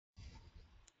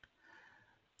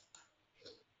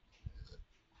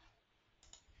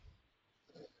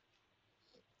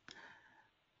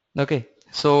Okay,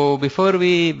 so before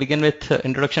we begin with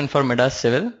introduction for MIDAS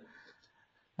Civil,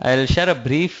 I'll share a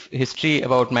brief history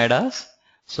about MIDAS.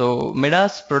 So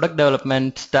MIDAS product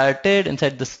development started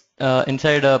inside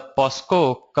a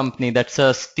POSCO company, that's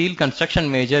a steel construction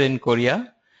major in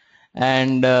Korea,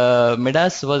 and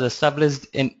MIDAS was established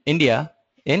in India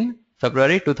in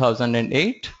February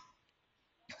 2008.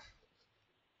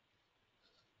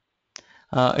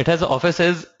 It has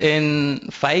offices in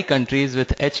 5 countries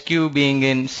with HQ being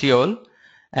in Seoul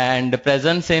and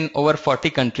presence in over 40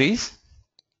 countries.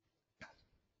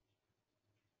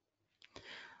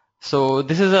 So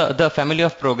this is the family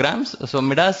of programs. So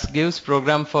MIDAS gives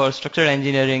program for structural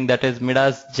engineering, that is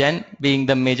MIDAS Gen being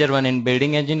the major one in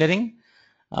building engineering.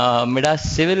 MIDAS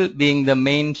Civil being the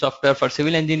main software for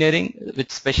civil engineering,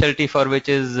 with specialty for which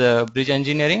is bridge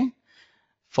engineering.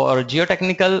 For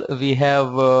geotechnical, we have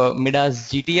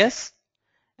MIDAS GTS,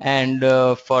 and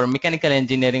for mechanical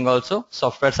engineering also,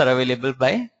 softwares are available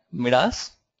by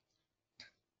MIDAS.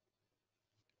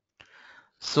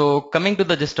 So coming to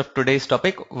the gist of today's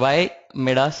topic, why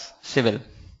MIDAS Civil?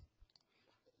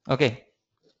 Okay.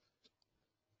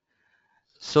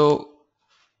 So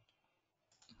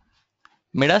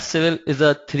MIDAS Civil is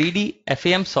a 3D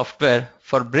FEM software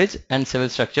for bridge and civil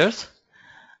structures.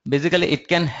 Basically, it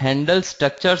can handle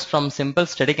structures from simple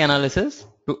static analysis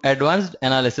to advanced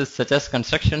analysis such as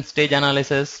construction stage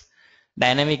analysis,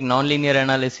 dynamic nonlinear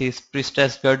analysis,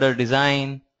 pre-stressed girder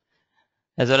design,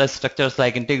 as well as structures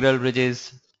like integral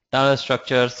bridges, tunnel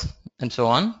structures, and so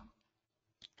on.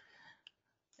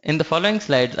 In the following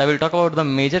slides, I will talk about the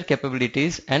major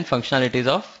capabilities and functionalities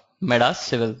of MIDAS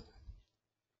Civil.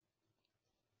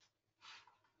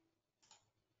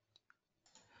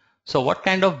 So what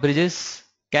kind of bridges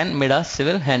can MIDAS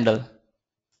Civil handle?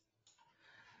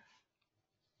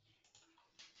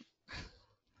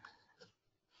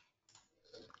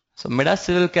 So MIDAS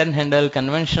Civil can handle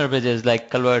conventional bridges like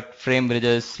culvert, frame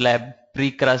bridges, slab,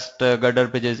 pre-crust girder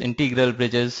bridges, integral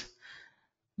bridges.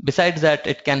 Besides that,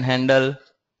 it can handle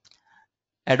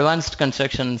advanced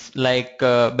constructions like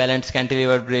balanced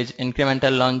cantilever bridge,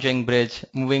 incremental launching bridge,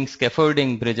 moving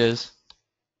scaffolding bridges.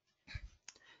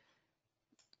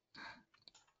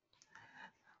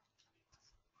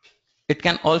 It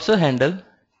can also handle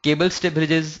cable stay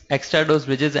bridges, extra dose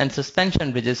bridges, and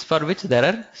suspension bridges, for which there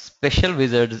are special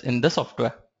wizards in the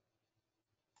software.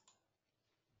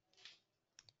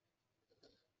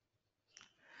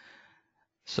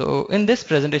 So in this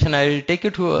presentation, I will take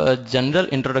you to a general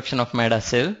introduction of MIDAS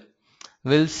Civil.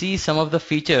 We'll see some of the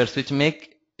features which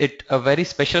make it a very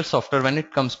special software when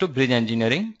it comes to bridge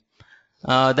engineering.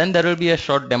 Then there will be a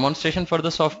short demonstration for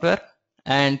the software,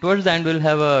 and towards the end we'll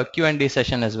have a Q&A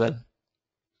session as well.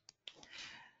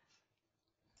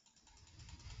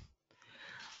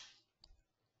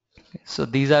 So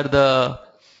these are the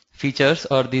features,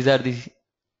 or these are the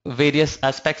various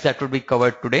aspects that will be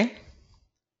covered today.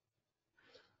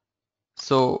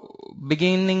 So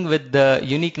beginning with the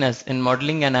uniqueness in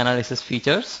modeling and analysis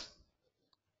features.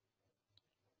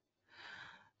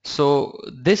 So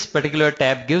this particular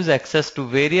tab gives access to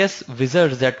various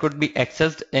wizards that could be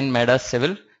accessed in MIDAS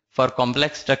Civil for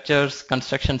complex structures,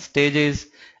 construction stages,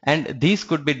 and these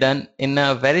could be done in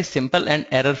a very simple and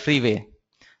error-free way.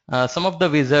 Some of the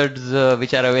wizards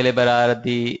which are available are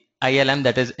the ILM,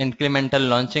 that is incremental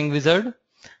launching wizard,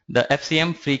 the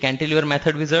FCM free cantilever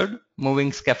method wizard,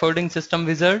 moving scaffolding system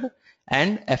wizard,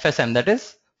 and FSM, that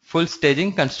is full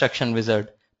staging construction wizard.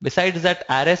 Besides that,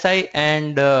 RSI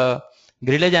and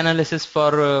grillage analysis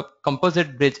for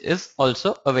composite bridge is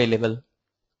also available.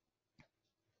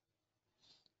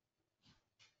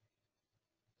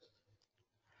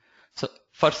 So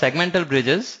for segmental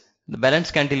bridges, the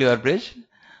balanced cantilever bridge,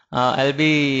 I'll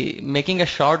be making a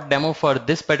short demo for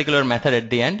this particular method at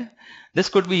the end. This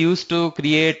could be used to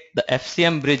create the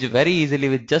FCM bridge very easily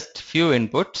with just few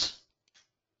inputs.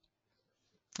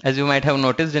 As you might have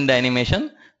noticed in the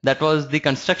animation, that was the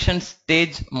construction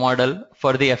stage model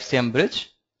for the FCM bridge.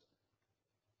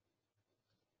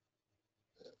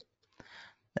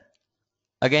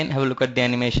 Again, have a look at the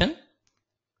animation.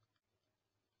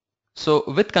 So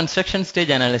with construction stage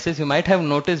analysis, you might have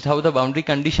noticed how the boundary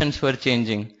conditions were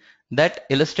changing. That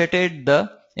illustrated the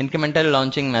incremental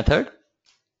launching method.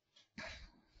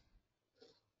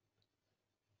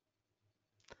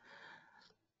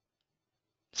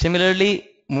 Similarly,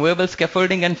 movable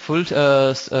scaffolding and full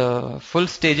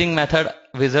staging method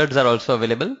wizards are also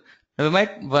available. Now, we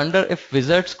might wonder if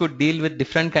wizards could deal with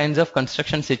different kinds of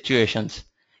construction situations.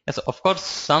 Yes, of course,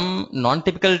 some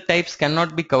non-typical types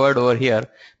cannot be covered over here,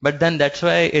 but then that's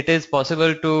why it is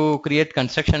possible to create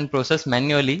construction process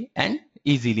manually and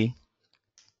easily.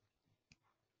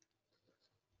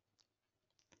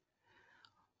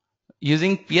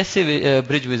 Using PSC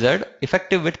bridge wizard,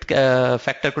 effective width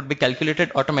factor could be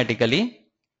calculated automatically.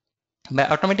 By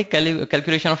automatic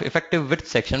calculation of effective width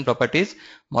section properties,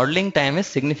 modeling time is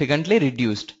significantly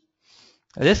reduced.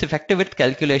 This effective width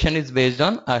calculation is based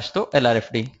on AASHTO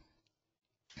LRFD.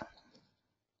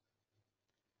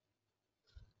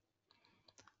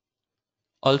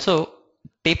 Also,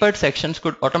 tapered sections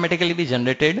could automatically be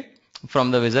generated from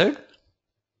the wizard.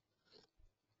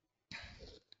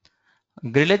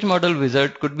 Grillage model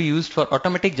wizard could be used for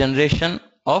automatic generation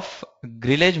of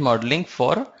grillage modeling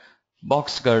for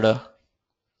box girder.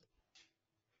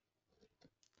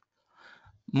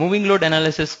 Moving load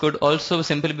analysis could also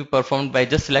simply be performed by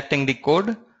just selecting the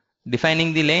code,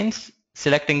 defining the lanes,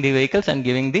 selecting the vehicles, and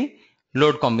giving the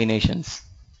load combinations.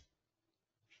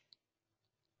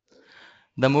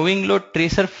 The moving load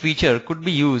tracer feature could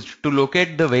be used to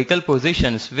locate the vehicle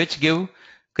positions which give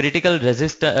critical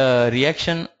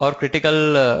reaction or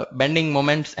critical bending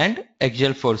moments and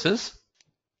axial forces.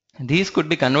 These could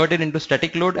be converted into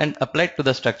static load and applied to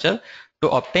the structure to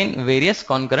obtain various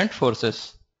concurrent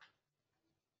forces.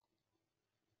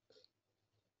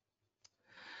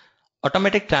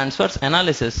 Automatic transverse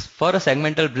analysis for a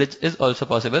segmental bridge is also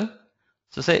possible.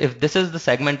 So say if this is the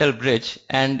segmental bridge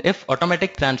and if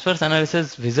automatic transverse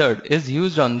analysis wizard is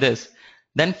used on this,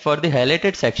 then for the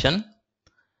highlighted section,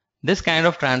 this kind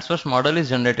of transverse model is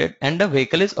generated and the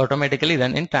vehicle is automatically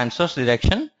run in transverse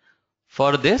direction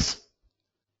for this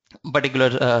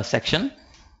particular section.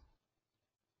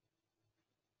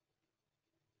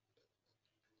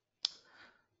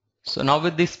 So now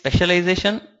with the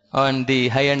specialization on the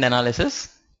high-end analysis.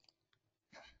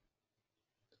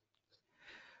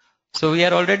 So we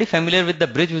are already familiar with the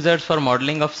bridge wizards for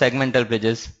modeling of segmental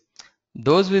bridges.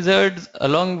 Those wizards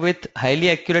along with highly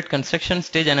accurate construction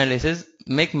stage analysis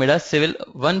make MIDAS Civil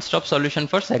one-stop solution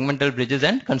for segmental bridges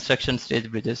and construction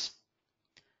stage bridges.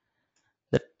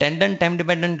 The tendon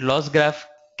time-dependent loss graph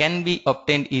can be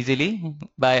obtained easily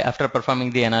after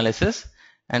performing the analysis,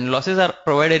 and losses are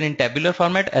provided in tabular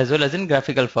format as well as in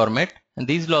graphical format, and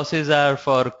these losses are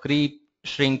for creep,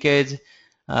 shrinkage,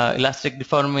 elastic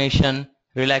deformation,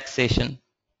 relaxation.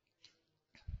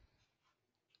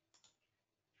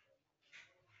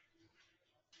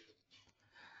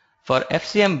 For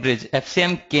FCM bridge,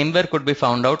 FCM camber could be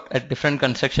found out at different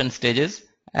construction stages.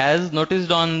 As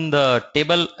noticed on the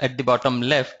table at the bottom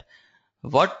left,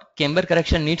 what camber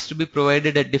correction needs to be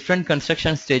provided at different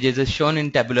construction stages is shown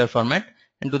in tabular format,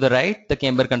 and to the right the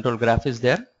camber control graph is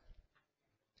there.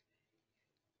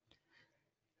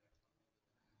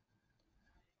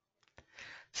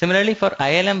 Similarly, for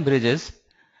ILM bridges,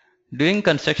 during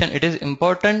construction it is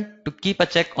important to keep a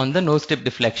check on the nose tip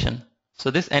deflection. So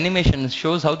this animation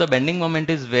shows how the bending moment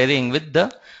is varying with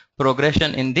the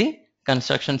progression in the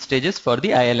construction stages for the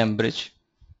ILM bridge.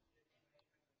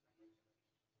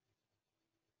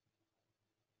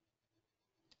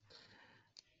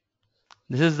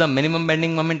 This is the minimum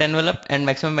bending moment envelope and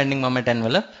maximum bending moment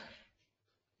envelope.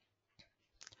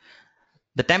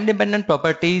 The time dependent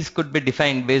properties could be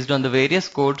defined based on the various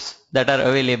codes that are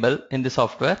available in the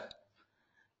software,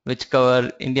 which cover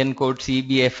Indian code C,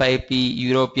 B, FIP,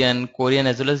 European, Korean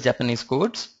as well as Japanese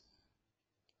codes.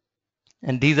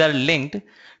 And these are linked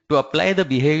to apply the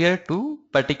behavior to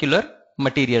particular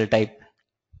material type.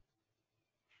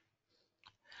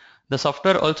 The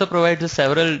software also provides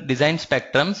several design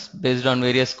spectrums based on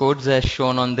various codes as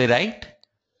shown on the right.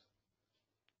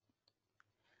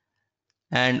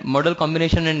 And model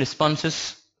combination and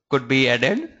responses could be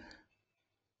added.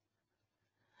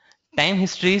 Time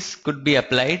histories could be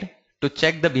applied to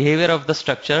check the behavior of the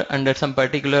structure under some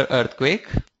particular earthquake.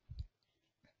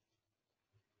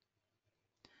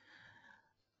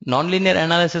 Nonlinear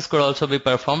analysis could also be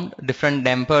performed. Different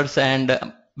dampers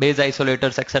and base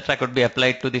isolators, etc. could be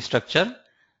applied to the structure.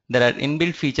 There are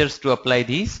inbuilt features to apply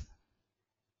these.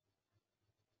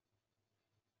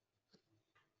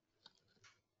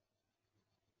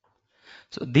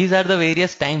 So these are the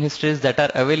various time histories that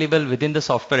are available within the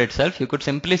software itself. You could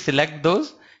simply select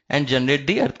those and generate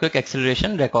the earthquake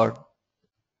acceleration record.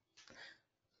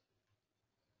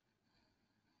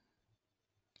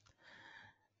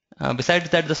 Besides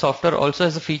that, the software also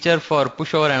has a feature for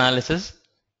pushover analysis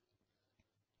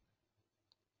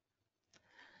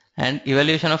and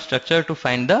evaluation of structure to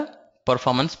find the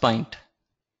performance point.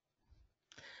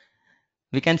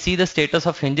 We can see the status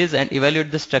of hinges and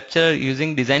evaluate the structure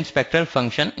using design spectral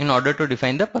function in order to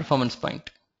define the performance point.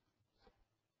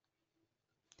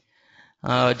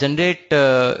 Generate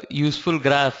useful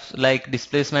graphs like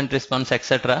displacement response,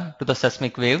 etc. to the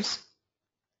seismic waves.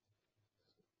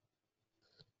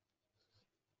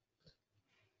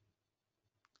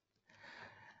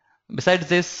 Besides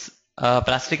this,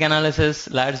 plastic analysis,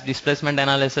 large displacement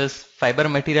analysis, fiber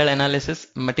material analysis,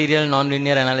 material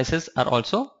nonlinear analysis are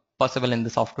also possible in the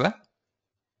software.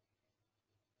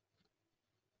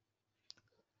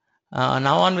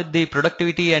 Now on with the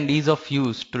productivity and ease of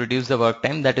use to reduce the work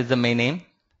time. That is the main aim.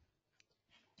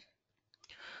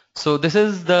 So this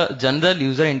is the general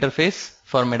user interface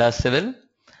for MIDAS Civil.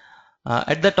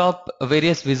 At the top,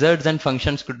 various wizards and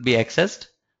functions could be accessed.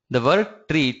 The work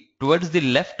tree towards the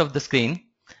left of the screen,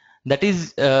 that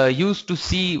is used to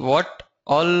see what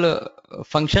all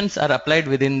functions are applied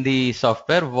within the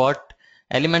software, what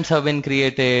elements have been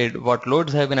created, what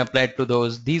loads have been applied to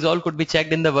those. These all could be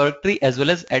checked in the work tree as well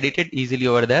as edited easily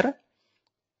over there.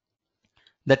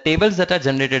 The tables that are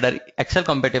generated are Excel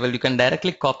compatible. You can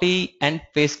directly copy and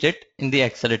paste it in the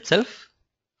Excel itself.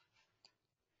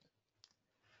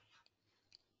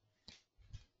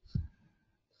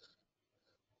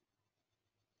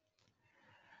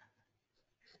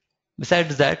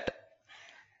 Besides that,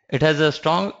 it has a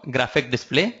strong graphic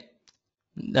display.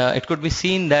 It could be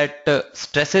seen that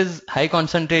stresses, high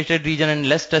concentrated region and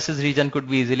less stresses region could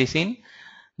be easily seen.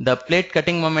 The plate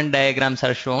cutting moment diagrams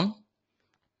are shown.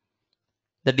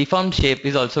 The deformed shape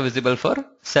is also visible for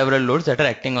several loads that are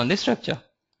acting on the structure.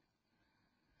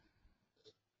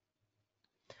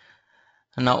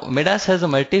 Now, MIDAS has a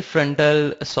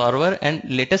multi-frontal solver and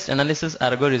latest analysis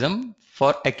algorithm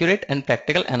for accurate and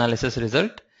practical analysis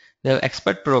result. They have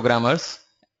expert programmers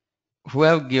who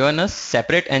have given us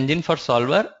separate engine for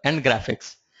solver and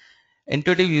graphics,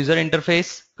 intuitive user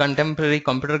interface, contemporary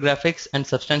computer graphics, and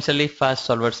substantially fast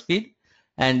solver speed,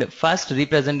 and fast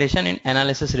representation in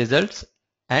analysis results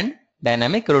and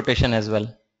dynamic rotation as well.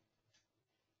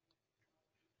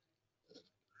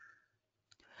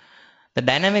 The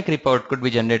dynamic report could be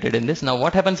generated in this. Now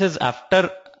what happens is, after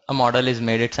a model is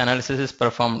made, its analysis is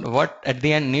performed, what at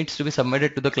the end needs to be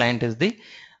submitted to the client is the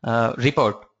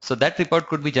report. So that report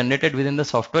could be generated within the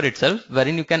software itself,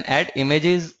 wherein you can add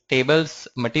images, tables,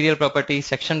 material properties,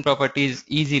 section properties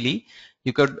easily.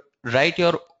 You could write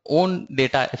your own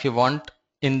data if you want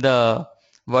in the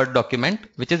Word document,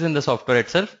 which is in the software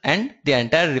itself, and the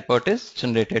entire report is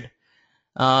generated.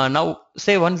 Now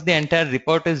say once the entire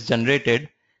report is generated,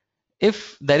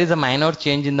 if there is a minor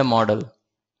change in the model,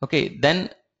 okay, then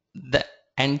the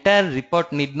entire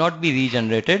report need not be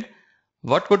regenerated.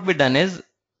 What could be done is,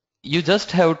 you just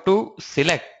have to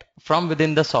select from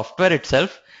within the software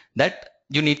itself that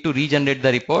you need to regenerate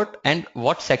the report and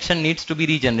what section needs to be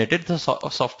regenerated. The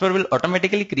software will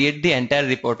automatically create the entire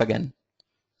report again.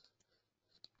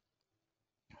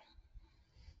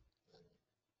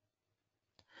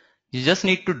 You just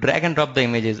need to drag and drop the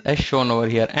images as shown over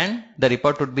here, and the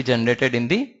report would be generated in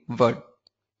the Word.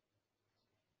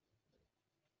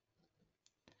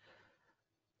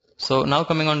 So now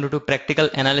coming on to practical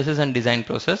analysis and design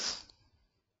process.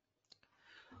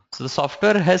 So the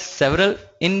software has several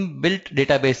inbuilt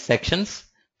database sections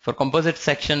for composite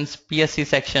sections, PSC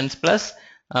sections, plus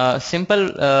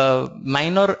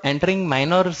entering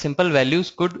minor simple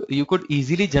values you could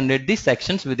easily generate these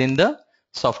sections within the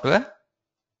software.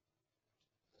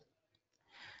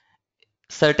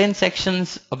 Certain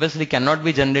sections obviously cannot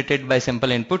be generated by simple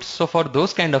inputs. So for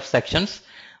those kind of sections,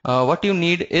 what you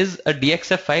need is a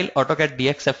DXF file, AutoCAD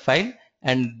DXF file,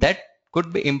 and that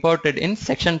could be imported in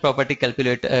section property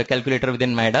calculator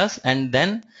within MIDAS, and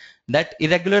then that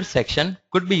irregular section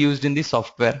could be used in the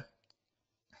software.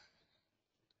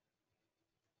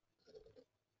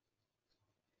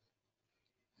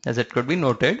 As it could be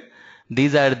noted,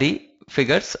 these are the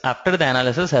figures after the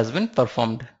analysis has been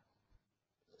performed.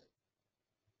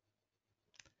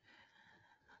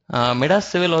 MIDAS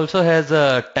Civil also has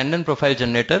a tendon profile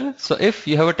generator. So if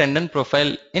you have a tendon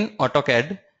profile in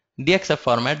AutoCAD DXF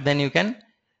format, then you can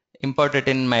import it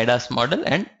in MIDAS model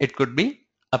and it could be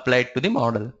applied to the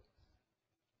model.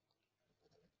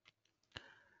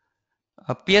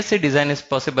 A PSC design is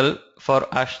possible for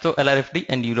AASHTO, LRFD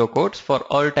and Eurocodes for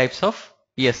all types of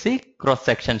PSC cross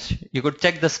sections. You could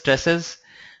check the stresses,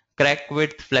 crack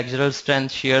width, flexural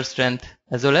strength, shear strength,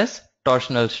 as well as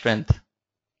torsional strength.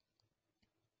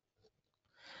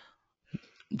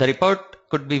 The report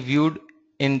could be viewed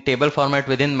in table format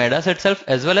within MIDAS itself,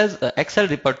 as well as Excel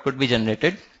report could be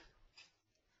generated.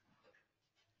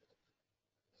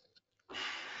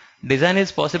 Design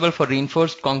is possible for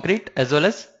reinforced concrete as well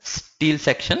as steel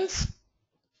sections.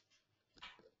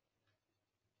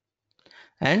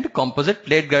 And composite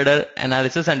plate girder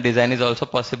analysis and design is also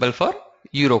possible for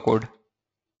Eurocode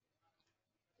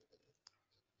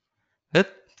with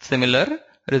similar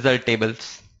result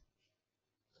tables.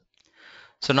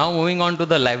 So now moving on to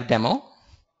the live demo.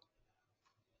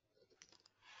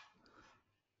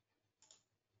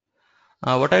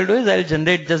 What I'll do is I'll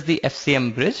generate just the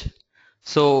FCM bridge.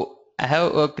 So I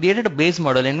have created a base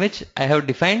model in which I have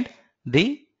defined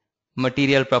the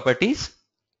material properties.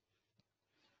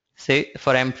 Say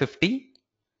for M50,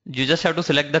 you just have to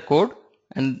select the code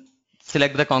and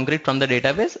select the concrete from the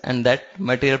database, and that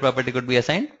material property could be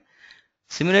assigned.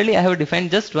 Similarly, I have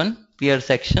defined just one pier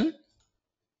section.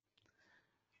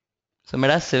 So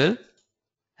MIDAS Civil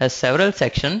has several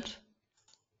sections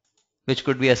which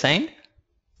could be assigned.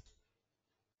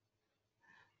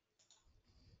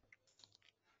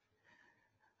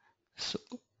 So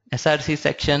SRC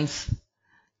sections,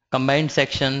 combined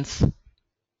sections,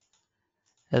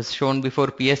 as shown before,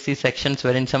 PSC sections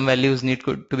wherein some values need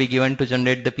to be given to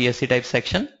generate the PSC type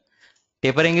section.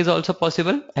 Tapering is also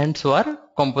possible, and so are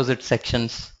composite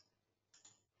sections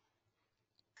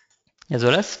as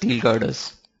well as steel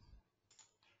girders.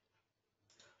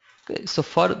 Okay, so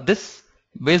for this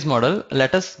base model,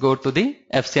 let us go to the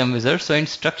FCM wizard. So in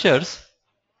structures,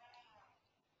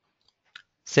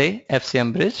 say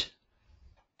FCM bridge,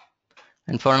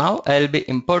 and for now I'll be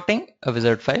importing a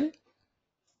wizard file.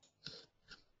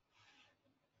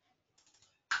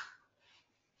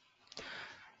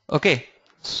 Okay,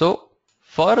 so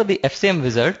for the FCM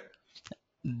wizard,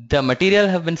 the material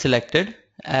have been selected.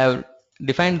 I have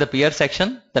defined the pier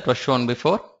section that was shown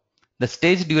before. The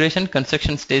stage duration,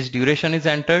 construction stage duration is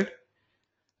entered.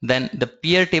 Then the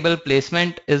pier table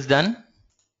placement is done.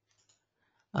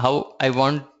 How I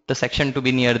want the section to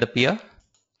be near the pier.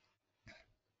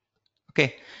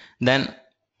 Okay. Then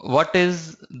what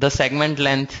is the segment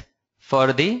length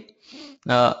for the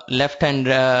left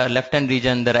hand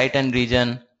region, the right hand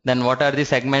region? Then what are the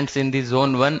segments in the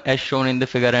zone 1 as shown in the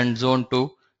figure, and zone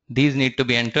 2? These need to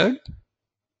be entered.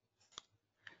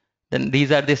 Then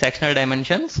these are the sectional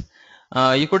dimensions.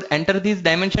 You could enter these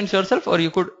dimensions yourself, or you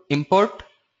could import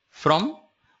from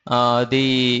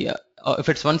if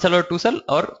it's one cell or two cell,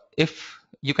 or if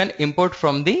you can import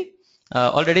from the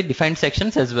already defined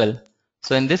sections as well.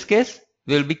 So in this case,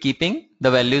 we will be keeping the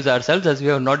values ourselves as we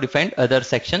have not defined other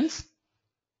sections.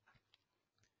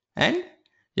 And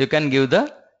you can give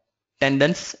the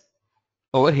tendons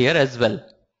over here as well.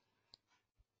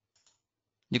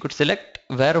 You could select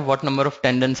what number of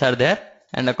tendons are there,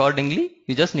 and accordingly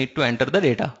you just need to enter the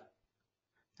data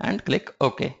and click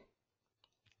OK.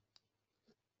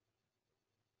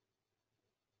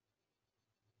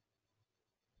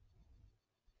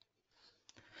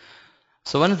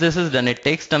 So once this is done, it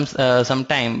takes some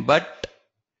time, but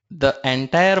the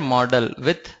entire model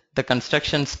with the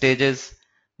construction stages,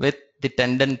 with the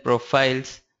tendon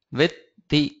profiles, with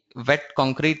the wet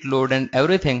concrete load and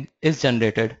everything is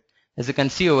generated. As you can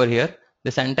see over here,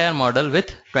 this entire model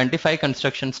with 25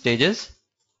 construction stages.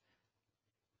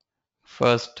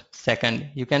 First, second,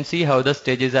 you can see how the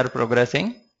stages are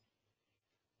progressing.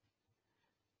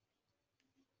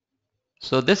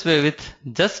 So this way, with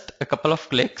just a couple of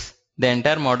clicks, the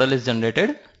entire model is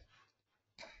generated.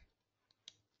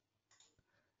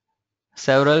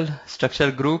 Several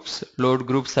structure groups, load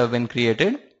groups have been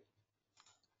created.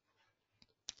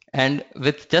 And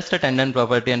with just a tendon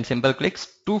property and simple clicks,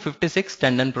 256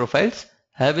 tendon profiles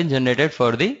have been generated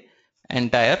for the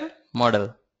entire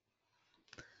model.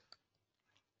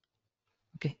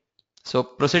 Okay, so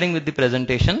proceeding with the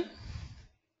presentation.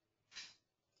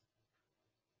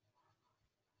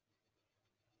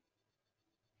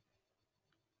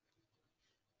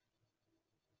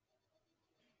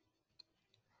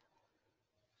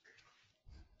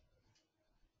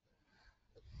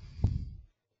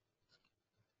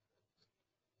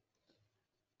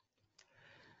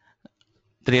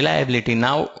 The reliability.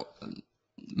 Now,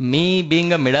 me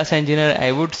being a MIDAS engineer,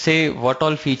 I would say what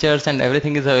all features and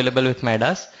everything is available with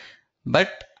MIDAS,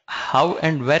 but how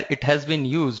and where it has been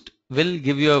used will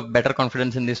give you a better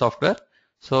confidence in the software.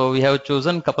 So we have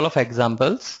chosen a couple of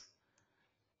examples.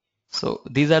 So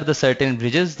these are the certain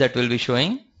bridges that we'll be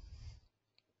showing.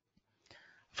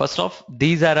 First off,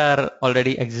 these are our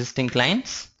already existing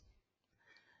clients.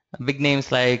 Big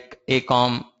names like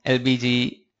ACOM,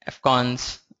 LBG,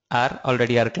 FCONS are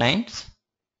already our clients.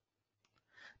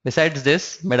 Besides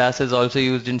this, MIDAS is also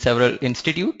used in several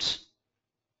institutes.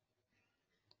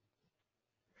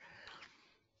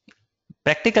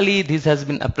 Practically, this has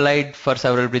been applied for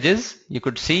several bridges. You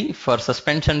could see for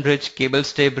suspension bridge, cable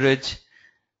stay bridge,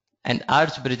 and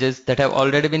arch bridges that have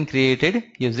already been created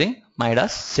using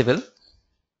MIDAS Civil.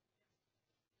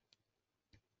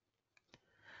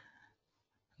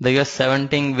 The US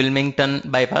 17 Wilmington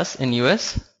bypass in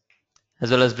US, as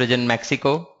well as bridge in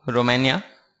Mexico, Romania.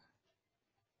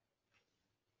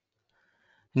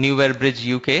 Newware Bridge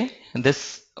UK.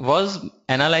 This was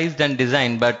analyzed and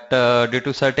designed, but due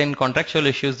to certain contractual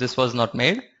issues, this was not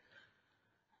made.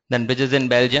 Then bridges in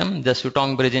Belgium, the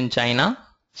Sutong Bridge in China,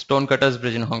 Stonecutters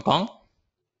Bridge in Hong Kong.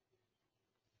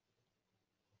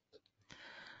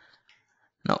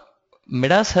 Now,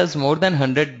 MIDAS has more than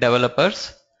 100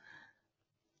 developers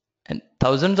and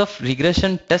thousands of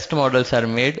regression test models are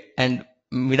made, and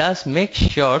MIDAS makes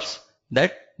sure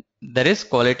that there is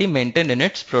quality maintained in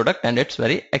its product and it's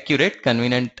very accurate,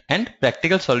 convenient and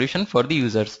practical solution for the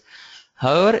users.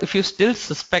 However, if you still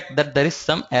suspect that there is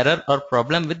some error or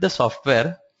problem with the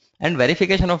software and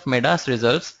verification of MIDAS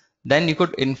results, then you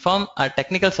could inform our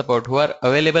technical support who are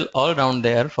available all around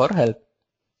there for help.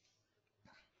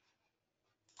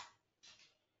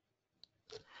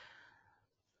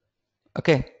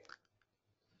 Okay.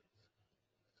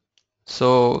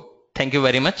 So thank you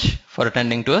very much for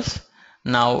attending to us.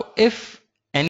 Now, if